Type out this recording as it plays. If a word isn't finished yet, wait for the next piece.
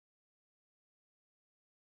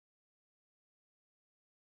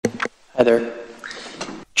Hi there.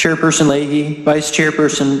 Chairperson Leahy, Vice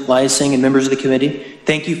Chairperson Lysing, and members of the committee,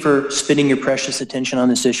 thank you for spending your precious attention on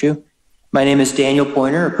this issue. My name is Daniel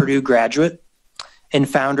Poynter, a Purdue graduate and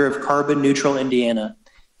founder of Carbon Neutral Indiana.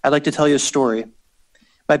 I'd like to tell you a story.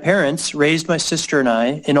 My parents raised my sister and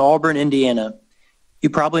I in Auburn, Indiana. You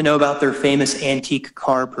probably know about their famous antique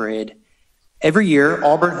car parade. Every year,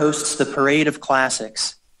 Auburn hosts the Parade of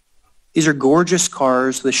Classics. These are gorgeous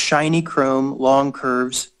cars with shiny chrome, long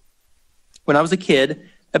curves. When I was a kid,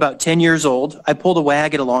 about 10 years old, I pulled a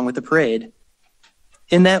wagon along with the parade.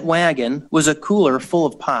 In that wagon was a cooler full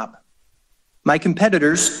of pop. My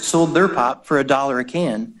competitors sold their pop for $1 a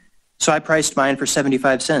can, so I priced mine for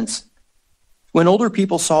 75 cents. When older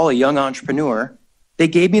people saw a young entrepreneur, they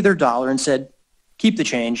gave me their dollar and said, "Keep the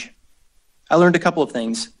change." I learned a couple of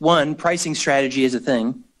things. One, pricing strategy is a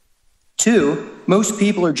thing. Two, most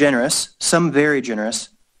people are generous, some very generous.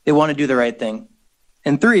 They want to do the right thing.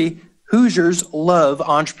 And three, Hoosiers love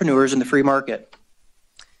entrepreneurs in the free market.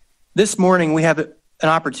 This morning, we have an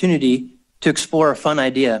opportunity to explore a fun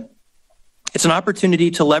idea. It's an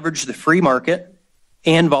opportunity to leverage the free market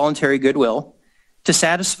and voluntary goodwill to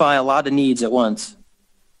satisfy a lot of needs at once.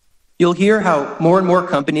 You'll hear how more and more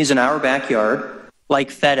companies in our backyard, like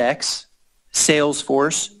FedEx,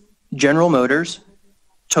 Salesforce, General Motors,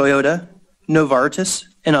 Toyota, Novartis,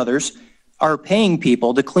 and others, are paying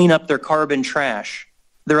people to clean up their carbon trash,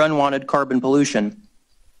 their unwanted carbon pollution.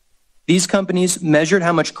 These companies measured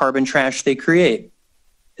how much carbon trash they create.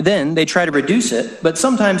 Then they try to reduce it, but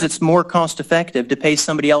sometimes it's more cost-effective to pay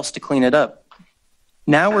somebody else to clean it up.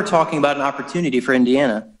 Now we're talking about an opportunity for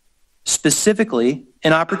Indiana, specifically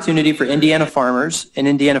an opportunity for Indiana farmers and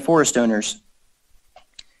Indiana forest owners.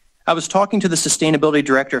 I was talking to the sustainability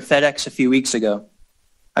director of FedEx a few weeks ago.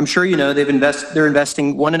 I'm sure you know they're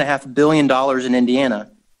investing $1.5 billion in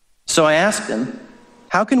Indiana. So I asked him,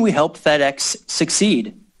 how can we help FedEx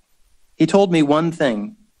succeed? He told me one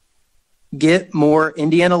thing: get more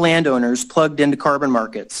Indiana landowners plugged into carbon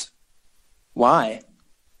markets. Why?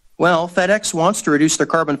 Well, FedEx wants to reduce their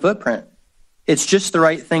carbon footprint. It's just the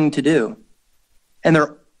right thing to do. And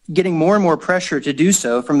they're getting more and more pressure to do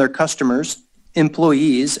so from their customers,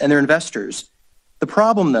 employees, and their investors. The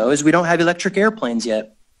problem, though, is we don't have electric airplanes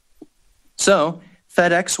yet. So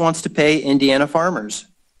FedEx wants to pay Indiana farmers.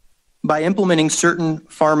 By implementing certain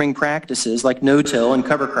farming practices like no-till and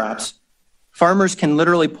cover crops, farmers can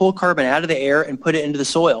literally pull carbon out of the air and put it into the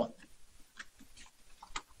soil.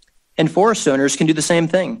 And forest owners can do the same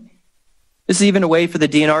thing. This is even a way for the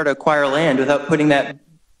DNR to acquire land without putting that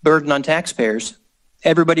burden on taxpayers.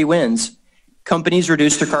 Everybody wins. Companies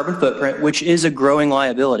reduce their carbon footprint, which is a growing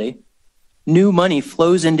liability. New money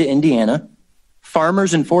flows into Indiana.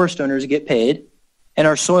 Farmers and forest owners get paid, and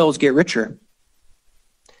our soils get richer.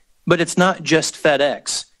 But it's not just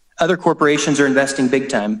FedEx. Other corporations are investing big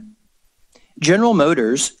time. General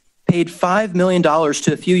Motors paid $5 million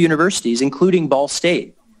to a few universities, including Ball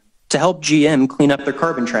State, to help GM clean up their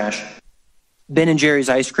carbon trash. Ben & Jerry's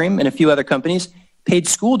Ice Cream and a few other companies paid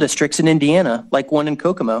school districts in Indiana, like one in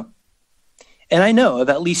Kokomo. And I know of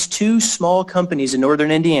at least 2 small companies in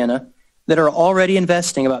northern Indiana that are already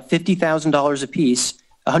investing about $50,000 apiece,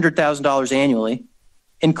 $100,000 annually,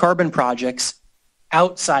 in carbon projects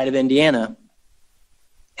outside of Indiana.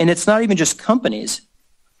 And it's not even just companies.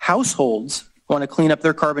 Households want to clean up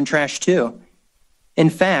their carbon trash too. In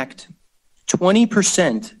fact,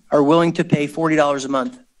 20% are willing to pay $40 a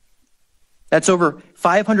month. That's over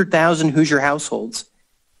 500,000 Hoosier households.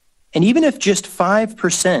 And even if just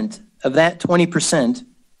 5% of that 20%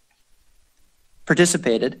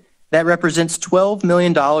 participated, that represents $12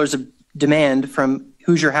 million of demand from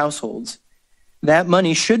Hoosier households. That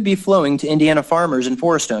money should be flowing to Indiana farmers and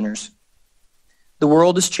forest owners. The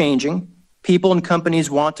world is changing. People and companies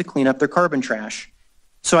want to clean up their carbon trash.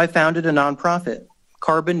 So I founded a nonprofit,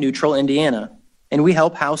 Carbon Neutral Indiana, and we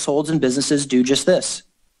help households and businesses do just this.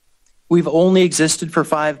 We've only existed for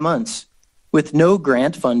 5 months, with no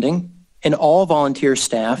grant funding and all volunteer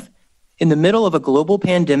staff. In the middle of a global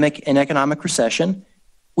pandemic and economic recession,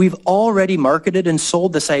 we've already marketed and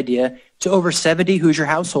sold this idea to over 70 Hoosier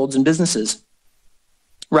households and businesses.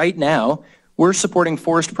 Right now, we're supporting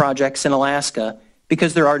forest projects in Alaska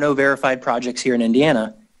because there are no verified projects here in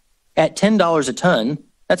Indiana. At $10 a ton,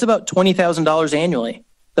 that's about $20,000 annually.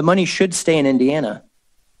 The money should stay in Indiana.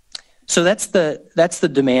 So that's the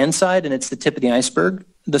demand side, and it's the tip of the iceberg.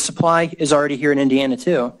 The supply is already here in Indiana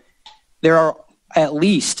too. There are at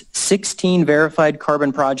least 16 verified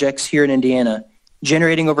carbon projects here in Indiana,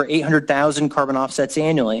 generating over 800,000 carbon offsets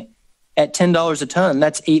annually. At $10 a ton,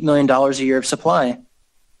 that's $8 million a year of supply.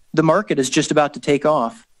 The market is just about to take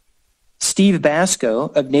off. Steve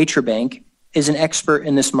Basco of Nature Bank is an expert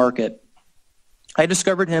in this market. I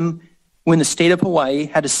discovered him when the state of Hawaii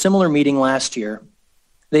had a similar meeting last year.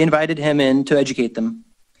 They invited him in to educate them.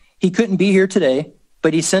 He couldn't be here today,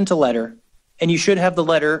 but he sent a letter, and you should have the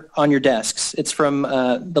letter on your desks. It's from,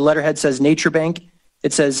 the letterhead says Nature Bank.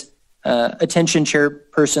 It says, attention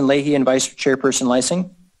Chairperson Leahy and Vice Chairperson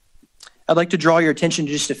Lysing. I'd like to draw your attention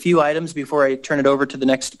to just a few items before I turn it over to the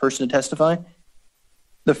next person to testify.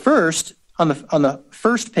 The first, on the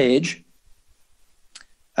first page,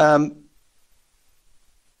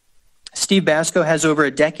 Steve Basco has over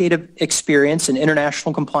a decade of experience in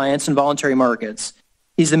international compliance and voluntary markets.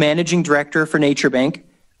 He's the managing director for Nature Bank,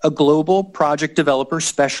 a global project developer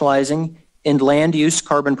specializing in land use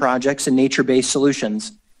carbon projects and nature-based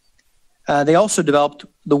solutions. They also developed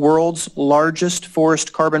the world's largest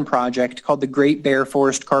forest carbon project called the Great Bear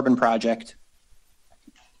Forest Carbon Project.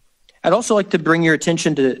 I'd also like to bring your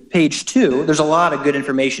attention to page 2. There's a lot of good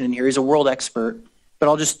information in here. He's a world expert, but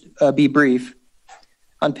I'll just be brief.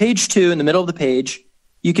 On page 2, in the middle of the page,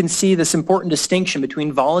 you can see this important distinction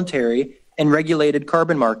between voluntary and regulated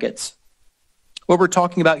carbon markets. What we're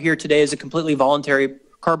talking about here today is a completely voluntary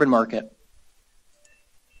carbon market.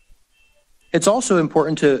 It's also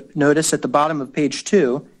important to notice at the bottom of page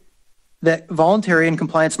 2 that voluntary and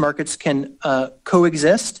compliance markets can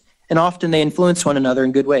coexist, and often they influence one another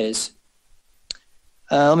in good ways.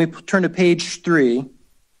 Let me turn to page 3.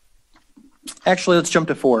 Actually, let's jump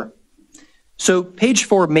to 4. So page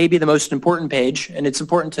 4 may be the most important page, and it's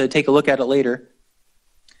important to take a look at it later.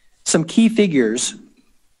 Some key figures.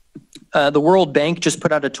 The World Bank just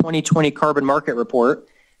put out a 2020 carbon market report.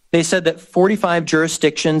 They said that 45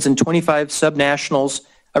 jurisdictions and 25 subnationals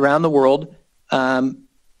around the world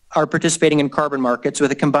are participating in carbon markets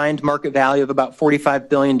with a combined market value of about $45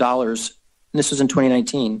 billion. And this was in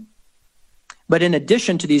 2019. But in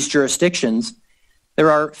addition to these jurisdictions,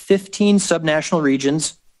 there are 15 subnational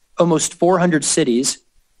regions, almost 400 cities,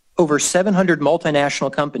 over 700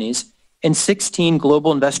 multinational companies, and 16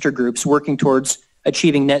 global investor groups working towards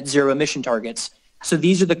achieving net zero emission targets. So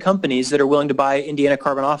these are the companies that are willing to buy Indiana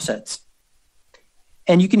carbon offsets.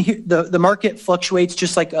 And you can hear the market fluctuates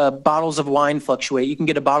just like bottles of wine fluctuate. You can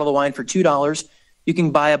get a bottle of wine for $2. You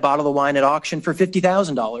can buy a bottle of wine at auction for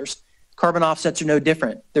 $50,000. Carbon offsets are no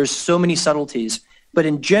different. There's so many subtleties. But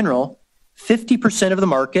in general, 50% of the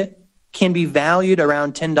market can be valued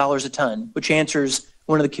around $10 a ton, which answers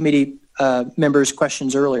one of the committee members'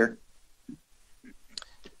 questions earlier.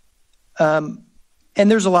 And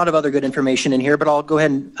there's a lot of other good information in here, but I'll go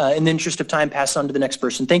ahead and, in the interest of time, pass on to the next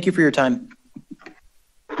person. Thank you for your time.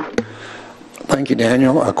 Thank you,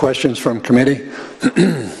 Daniel. Questions from committee?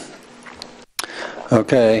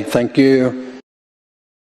 Okay, thank you.